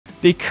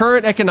The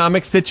current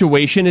economic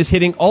situation is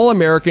hitting all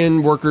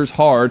American workers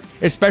hard,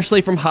 especially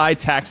from high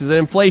taxes and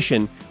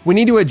inflation. We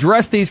need to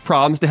address these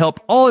problems to help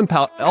all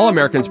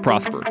Americans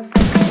prosper.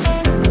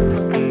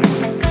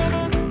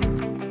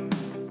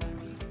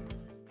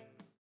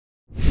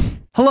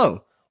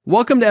 Hello,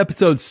 welcome to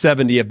episode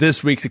 70 of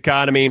this week's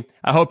Economy.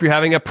 I hope you're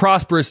having a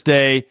prosperous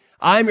day.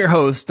 I'm your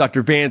host,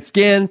 Dr. Vance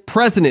Ginn,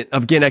 president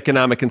of Ginn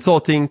Economic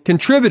Consulting,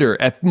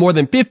 contributor at more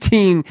than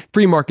 15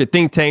 free market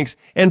think tanks,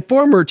 and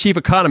former chief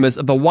economist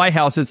of the White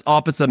House's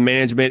Office of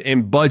Management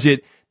and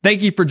Budget.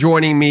 Thank you for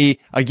joining me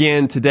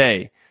again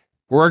today.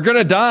 We're going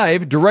to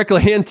dive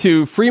directly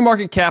into free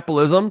market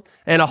capitalism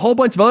and a whole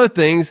bunch of other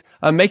things,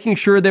 making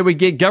sure that we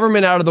get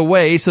government out of the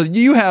way so that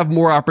you have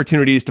more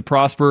opportunities to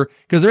prosper.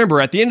 Because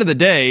remember, at the end of the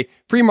day,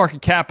 free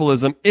market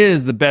capitalism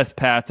is the best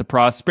path to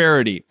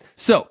prosperity.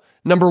 So,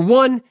 number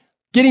one,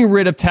 getting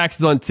rid of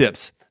taxes on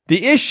tips.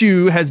 The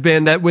issue has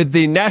been that with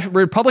the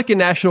Republican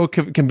National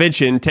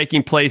Convention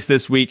taking place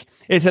this week,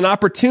 it's an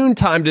opportune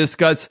time to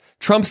discuss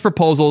Trump's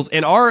proposals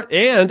and the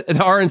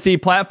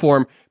RNC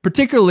platform,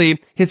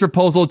 particularly his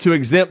proposal to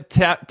exempt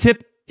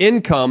tip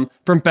income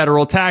from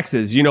federal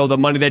taxes. You know, the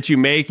money that you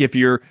make if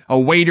you're a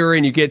waiter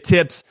and you get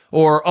tips,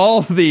 or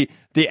all the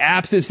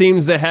apps, it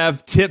seems, that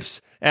have tips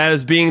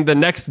as being the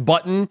next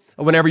button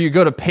whenever you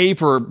go to pay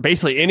for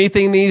basically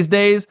anything these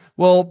days.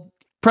 Well,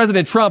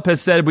 President Trump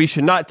has said we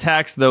should not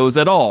tax those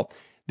at all.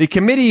 The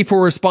Committee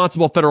for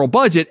Responsible Federal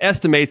Budget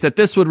estimates that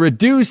this would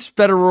reduce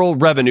federal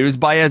revenues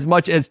by as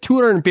much as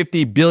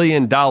 $250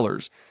 billion.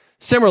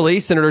 Similarly,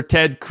 Senator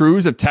Ted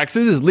Cruz of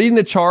Texas is leading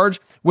the charge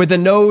with the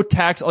No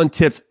Tax on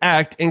Tips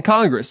Act in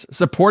Congress,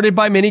 supported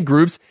by many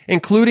groups,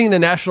 including the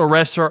National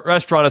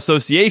Restaurant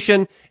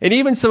Association and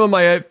even some of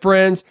my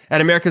friends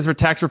at Americans for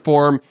Tax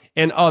Reform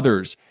and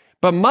others.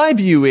 But my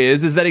view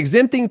is that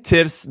exempting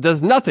tips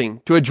does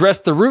nothing to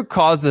address the root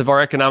cause of our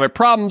economic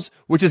problems,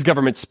 which is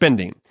government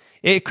spending.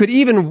 It could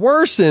even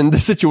worsen the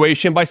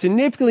situation by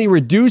significantly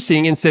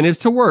reducing incentives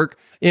to work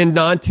in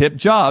non-tip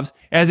jobs,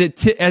 as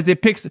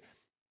it picks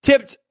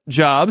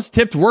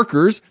tipped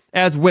workers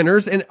as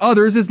winners and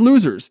others as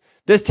losers.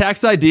 This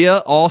tax idea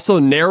also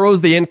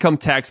narrows the income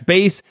tax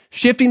base,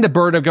 shifting the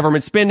burden of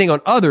government spending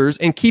on others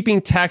and keeping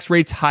tax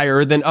rates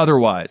higher than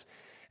otherwise.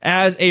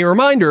 As a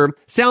reminder,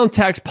 sound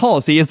tax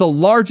policy is the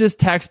largest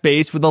tax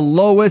base with the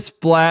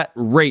lowest flat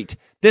rate.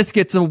 This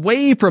gets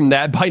away from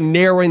that by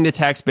narrowing the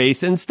tax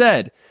base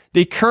instead.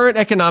 The current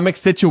economic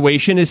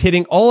situation is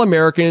hitting all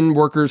American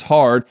workers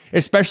hard,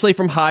 especially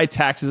from high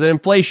taxes and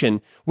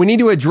inflation. We need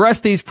to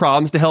address these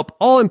problems to help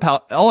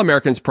all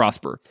Americans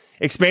prosper.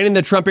 Expanding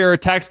the Trump-era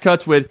tax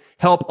cuts would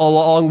help,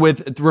 along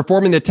with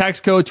reforming the tax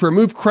code to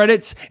remove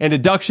credits and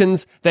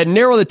deductions that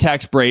narrow the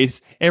tax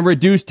base and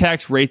reduce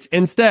tax rates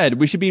instead.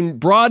 We should be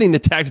broadening the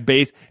tax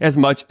base as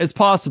much as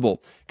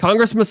possible.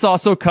 Congress must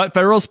also cut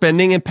federal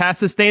spending and pass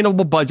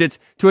sustainable budgets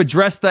to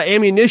address the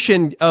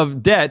ammunition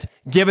of debt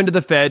given to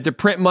the Fed to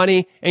print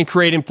money and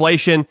create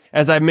inflation,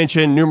 as I've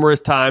mentioned numerous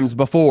times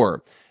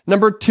before.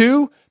 Number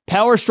two,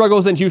 power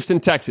struggles in Houston,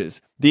 Texas.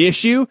 The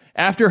issue,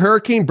 after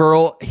Hurricane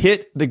Beryl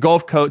hit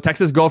the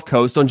Texas Gulf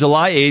Coast on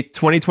July 8,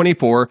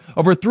 2024,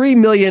 over 3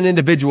 million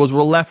individuals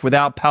were left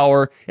without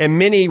power and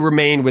many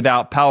remain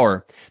without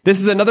power. This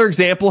is another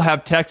example how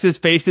Texas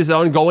faces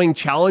ongoing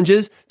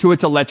challenges to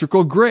its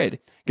electrical grid.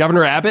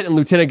 Governor Abbott and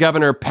Lieutenant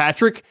Governor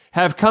Patrick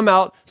have come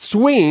out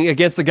swinging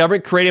against the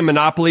government creating a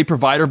monopoly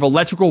provider of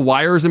electrical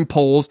wires and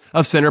poles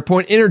of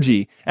CenterPoint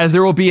Energy, as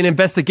there will be an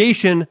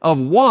investigation of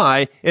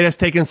why it has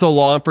taken so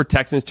long for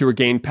Texans to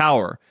regain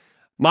power.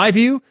 My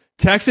view,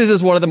 Texas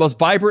is one of the most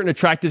vibrant and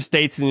attractive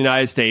states in the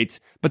United States,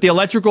 but the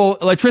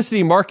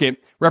electricity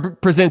market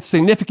represents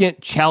significant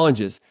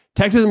challenges.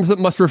 Texas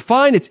must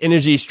refine its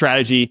energy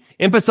strategy,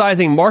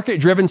 emphasizing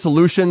market-driven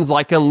solutions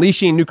like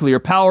unleashing nuclear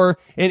power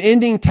and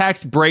ending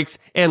tax breaks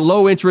and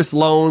low-interest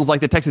loans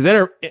like the Texas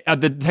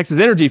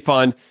Energy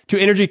Fund to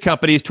energy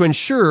companies to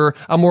ensure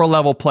a more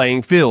level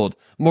playing field.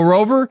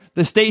 Moreover,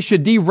 the state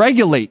should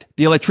deregulate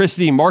the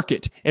electricity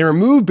market and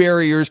remove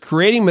barriers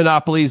creating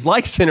monopolies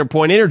like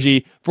CenterPoint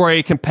Energy for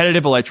a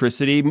competitive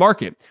electricity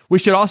market. We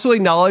should also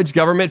acknowledge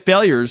government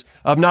failures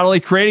of not only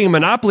creating a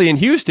monopoly in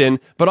Houston,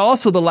 but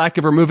also the lack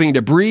of removing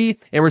debris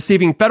and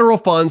receiving federal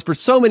funds for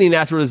so many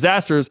natural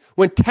disasters,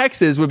 when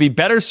Texas would be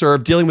better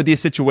served dealing with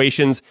these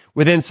situations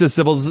within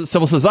civil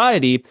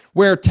society,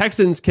 where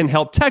Texans can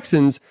help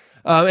Texans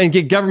and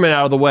get government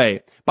out of the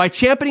way. By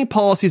championing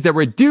policies that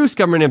reduce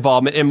government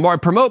involvement and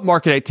promote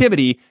market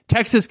activity,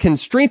 Texas can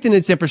strengthen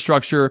its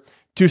infrastructure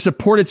to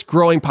support its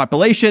growing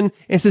population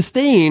and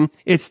sustain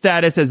its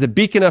status as a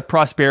beacon of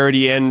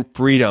prosperity and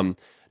freedom.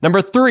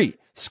 Number three,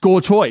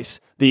 school choice.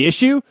 The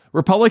issue?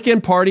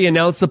 Republican Party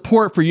announced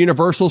support for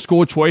universal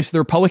school choice at the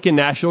Republican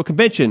National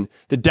Convention.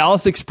 The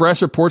Dallas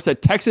Express reports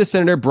that Texas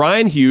Senator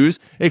Brian Hughes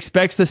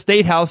expects the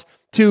State House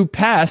to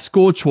pass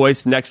school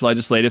choice next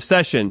legislative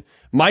session.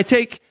 My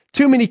take?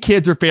 Too many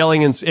kids are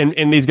failing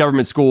in these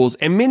government schools,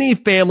 and many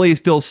families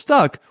feel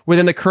stuck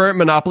within the current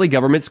monopoly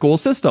government school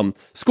system.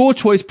 School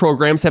choice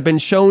programs have been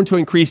shown to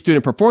increase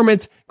student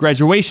performance,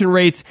 graduation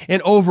rates,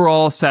 and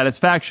overall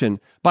satisfaction.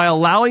 By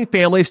allowing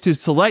families to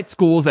select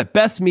schools that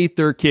best meet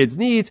their kids'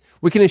 needs,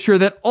 we can ensure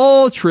that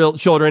all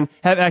children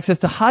have access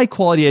to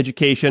high-quality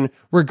education,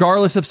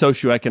 regardless of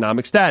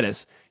socioeconomic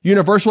status.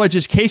 Universal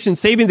Education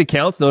Savings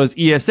Accounts, known as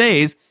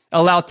ESAs,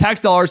 allow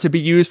tax dollars to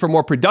be used for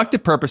more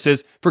productive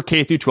purposes for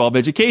K through 12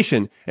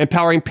 education,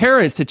 empowering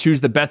parents to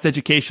choose the best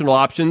educational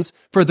options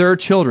for their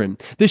children.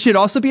 This should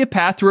also be a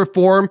path to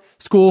reform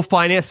school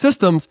finance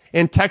systems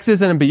in Texas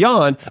and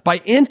beyond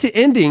by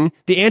ending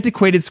the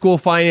antiquated school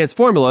finance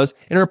formulas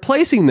and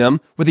replacing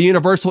them with a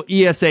universal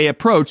ESA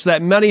approach so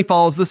that money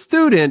follows the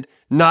student,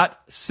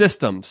 not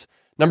systems.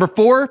 Number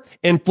 4,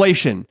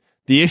 inflation.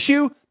 The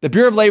issue? The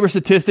Bureau of Labor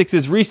Statistics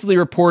has recently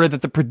reported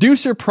that the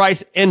Producer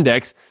Price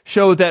Index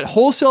showed that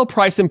wholesale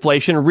price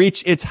inflation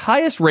reached its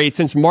highest rate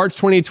since March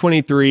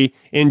 2023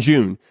 in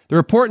June. The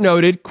report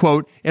noted,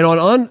 quote, and on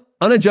an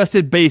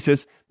unadjusted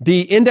basis,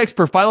 the index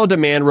for final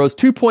demand rose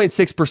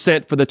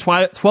 2.6% for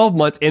the 12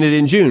 months ended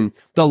in June,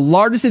 the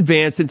largest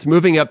advance since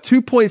moving up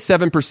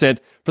 2.7%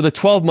 for the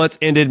 12 months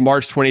ended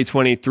March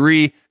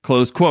 2023,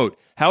 close quote.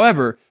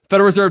 However,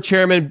 Federal Reserve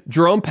Chairman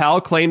Jerome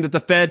Powell claimed that the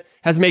Fed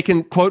has made,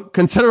 quote,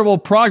 considerable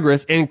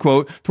progress, end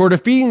quote, toward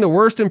defeating the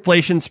worst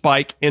inflation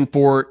spike in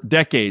 4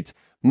 decades.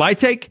 My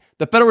take?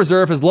 The Federal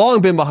Reserve has long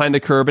been behind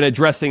the curve in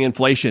addressing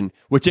inflation,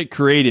 which it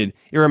created.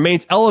 It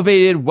remains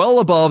elevated well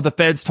above the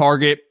Fed's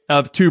target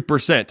of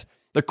 2%.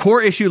 The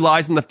core issue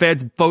lies in the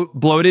Fed's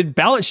bloated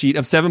balance sheet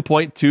of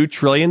 $7.2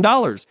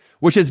 trillion,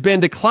 which has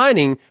been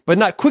declining, but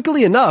not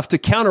quickly enough to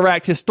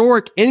counteract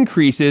historic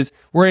increases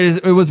where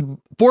it was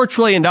 $4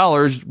 trillion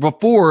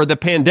before the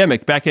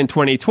pandemic back in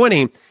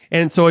 2020.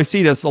 And so I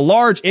see this a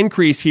large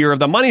increase here of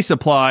the money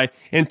supply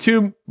and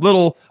too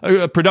little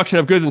production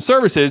of goods and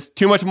services.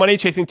 Too much money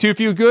chasing too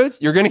few goods.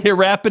 You're going to get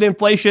rapid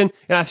inflation.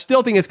 And I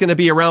still think it's going to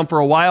be around for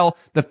a while.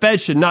 The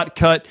Fed should not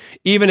cut,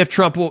 even if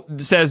Trump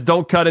says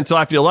don't cut until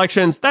after the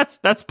elections.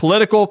 That's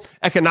political.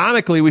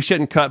 Economically, we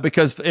shouldn't cut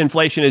because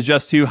inflation is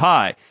just too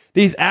high.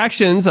 These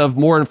actions of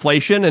more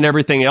inflation and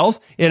everything else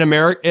in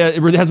America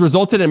has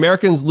resulted in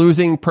Americans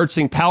losing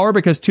purchasing power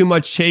because too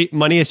much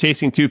money is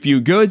chasing too few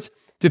goods.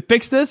 To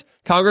fix this,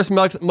 Congress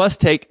must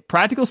take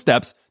practical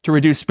steps to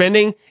reduce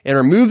spending and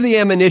remove the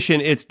ammunition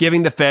it's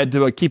giving the Fed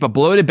to keep a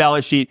bloated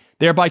balance sheet,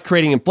 thereby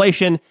creating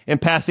inflation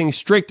and passing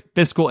strict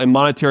fiscal and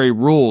monetary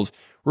rules.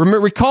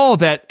 Recall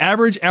that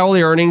average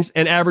hourly earnings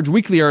and average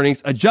weekly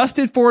earnings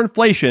adjusted for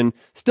inflation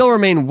still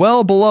remain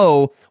well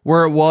below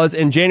where it was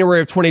in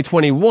January of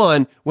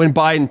 2021 when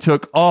Biden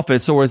took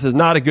office. So this is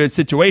not a good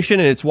situation,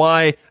 and it's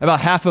why about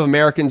half of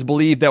Americans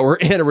believe that we're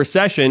in a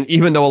recession,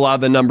 even though a lot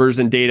of the numbers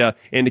and data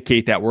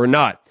indicate that we're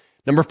not.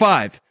 Number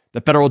 5, the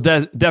federal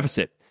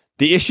deficit.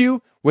 The issue?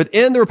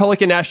 Within the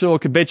Republican National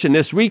Convention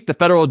this week, the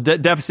federal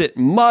deficit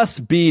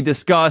must be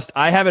discussed.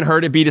 I haven't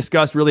heard it be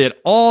discussed really at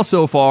all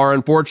so far,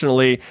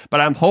 unfortunately,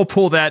 but I'm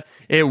hopeful that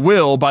it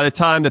will by the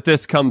time that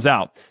this comes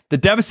out. The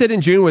deficit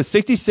in June was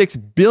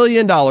 $66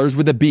 billion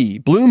with a B.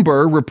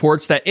 Bloomberg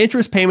reports that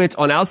interest payments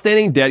on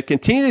outstanding debt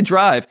continue to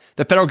drive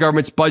the federal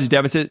government's budget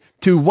deficit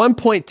to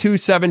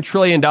 $1.27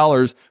 trillion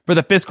for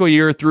the fiscal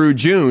year through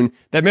June.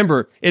 That,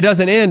 remember, it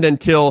doesn't end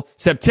until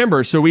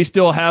September, so we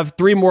still have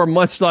 3 more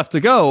months left to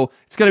go.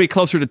 It's going to be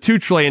closer to $2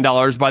 trillion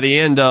by the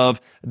end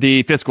of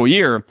the fiscal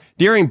year.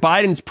 During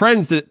Biden's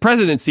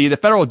presidency, the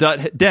federal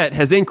debt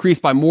has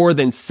increased by more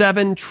than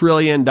 $7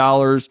 trillion.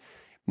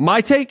 My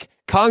take?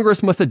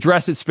 Congress must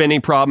address its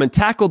spending problem and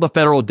tackle the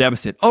federal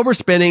deficit.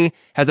 Overspending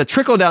has a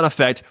trickle-down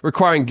effect,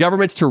 requiring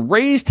governments to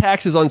raise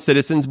taxes on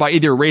citizens by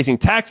either raising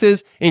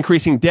taxes,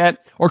 increasing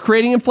debt, or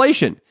creating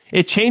inflation.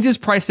 It changes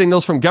price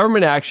signals from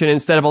government action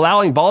instead of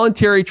allowing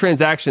voluntary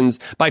transactions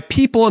by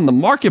people in the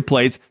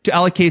marketplace to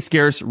allocate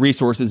scarce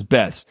resources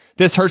best.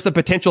 This hurts the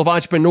potential of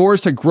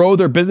entrepreneurs to grow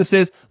their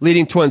businesses,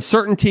 leading to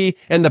uncertainty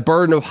and the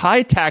burden of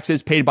high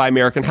taxes paid by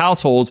American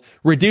households,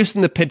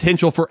 reducing the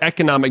potential for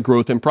economic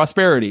growth and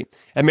prosperity.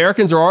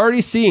 Americans are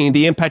already seeing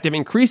the impact of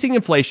increasing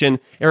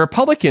inflation, and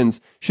Republicans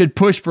should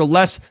push for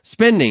less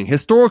spending.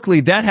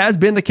 Historically, that has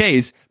been the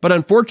case, but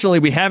unfortunately,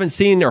 we haven't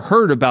seen or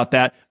heard about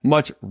that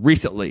much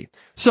recently.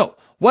 So,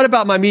 what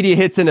about my media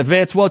hits and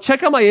events? Well,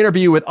 check out my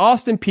interview with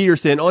Austin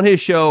Peterson on his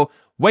show,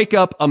 Wake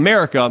Up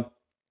America,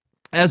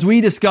 as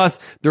we discuss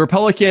the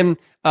Republican,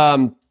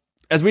 the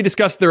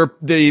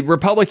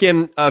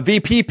Republican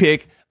VP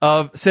pick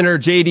of Senator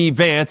J.D.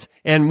 Vance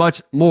and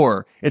much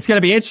more. It's going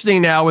to be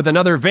interesting now with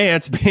another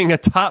Vance being a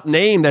top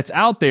name that's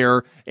out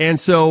there. And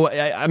so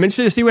I'm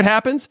interested to see what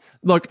happens.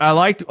 Look, I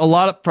liked a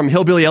lot from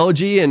Hillbilly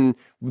Elegy and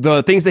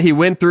the things that he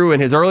went through in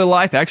his early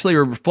life actually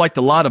reflect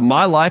a lot of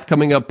my life,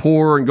 coming up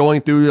poor and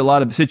going through a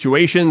lot of the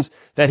situations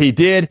that he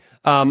did.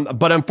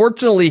 But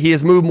unfortunately, he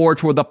has moved more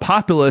toward the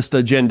populist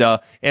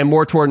agenda and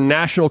more toward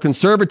national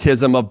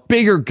conservatism of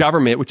bigger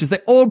government, which is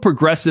the old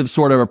progressive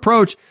sort of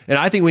approach. And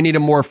I think we need a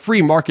more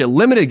free market,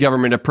 limited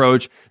government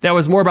approach that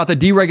was more about the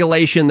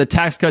deregulation, the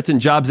Tax Cuts and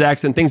Jobs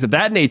Acts and things of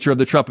that nature of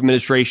the Trump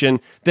administration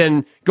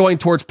than going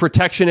towards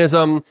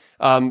protectionism,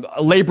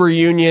 labor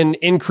union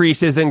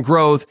increases in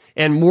growth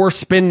and more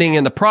spending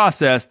in the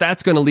process.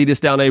 That's going to lead us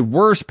down a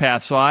worse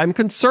path. So I'm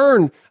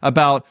concerned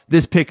about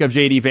this pick of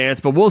JD Vance,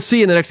 but we'll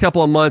see in the next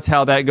couple of months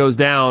how that goes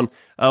down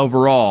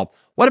overall.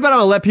 What about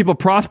on a Let People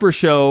Prosper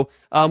show?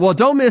 Well,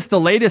 don't miss the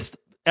latest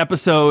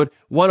episode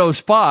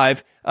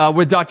 105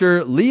 with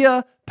Dr.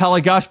 Leah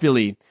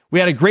Palagashvili. We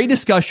had a great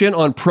discussion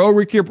on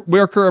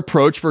pro-worker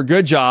approach for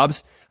good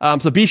jobs.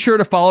 So be sure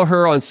to follow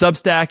her on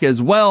Substack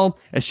as well,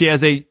 as she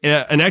has an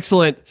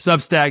excellent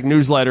Substack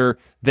newsletter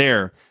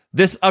there.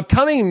 This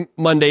upcoming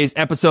Monday's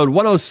episode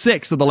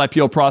 106 of the Let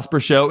People Prosper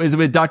show is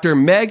with Dr.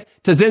 Meg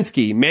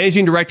Tazinski,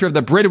 Managing Director of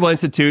the Bridwell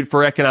Institute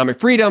for Economic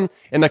Freedom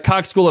and the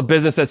Cox School of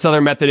Business at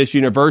Southern Methodist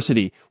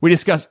University. We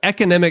discuss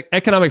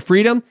economic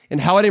freedom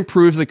and how it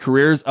improves the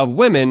careers of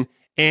women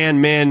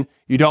and men.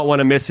 You don't want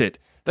to miss it.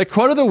 The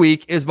quote of the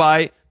week is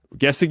by,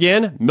 guess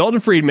again,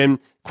 Milton Friedman.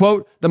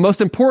 Quote, "The most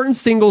important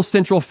single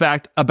central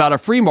fact about a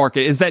free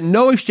market is that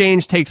no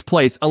exchange takes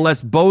place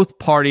unless both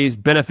parties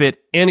benefit,"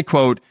 end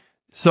quote.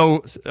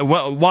 So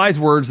wise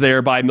words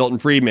there by Milton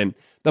Friedman.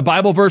 The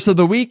Bible verse of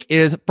the week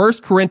is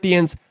 1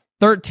 Corinthians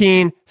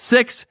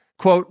 13:6.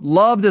 Quote,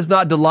 "Love does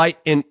not delight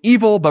in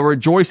evil, but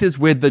rejoices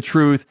with the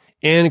truth,"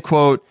 end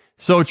quote.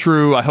 So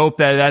true. I hope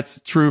that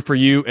that's true for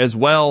you as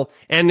well.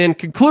 And in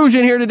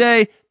conclusion here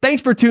today,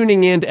 thanks for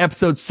tuning in to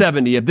episode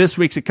 70 of This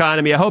Week's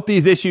Economy. I hope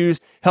these issues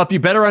help you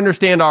better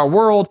understand our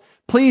world.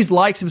 Please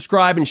like,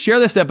 subscribe, and share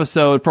this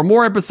episode. For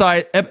more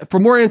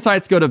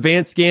insights, go to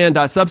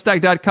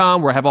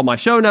vanceginn.substack.com, where I have all my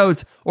show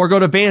notes, or go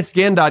to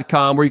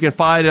vanceginn.com, where you can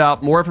find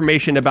out more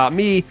information about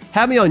me,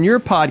 have me on your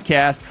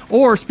podcast,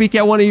 or speak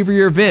at one of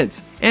your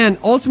events. And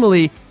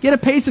ultimately, get a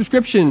paid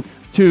subscription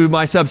to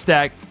my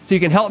Substack so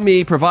you can help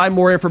me provide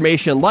more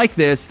information like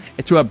this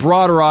to a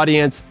broader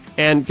audience.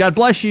 And God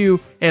bless you,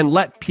 and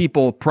let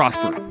people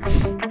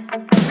prosper.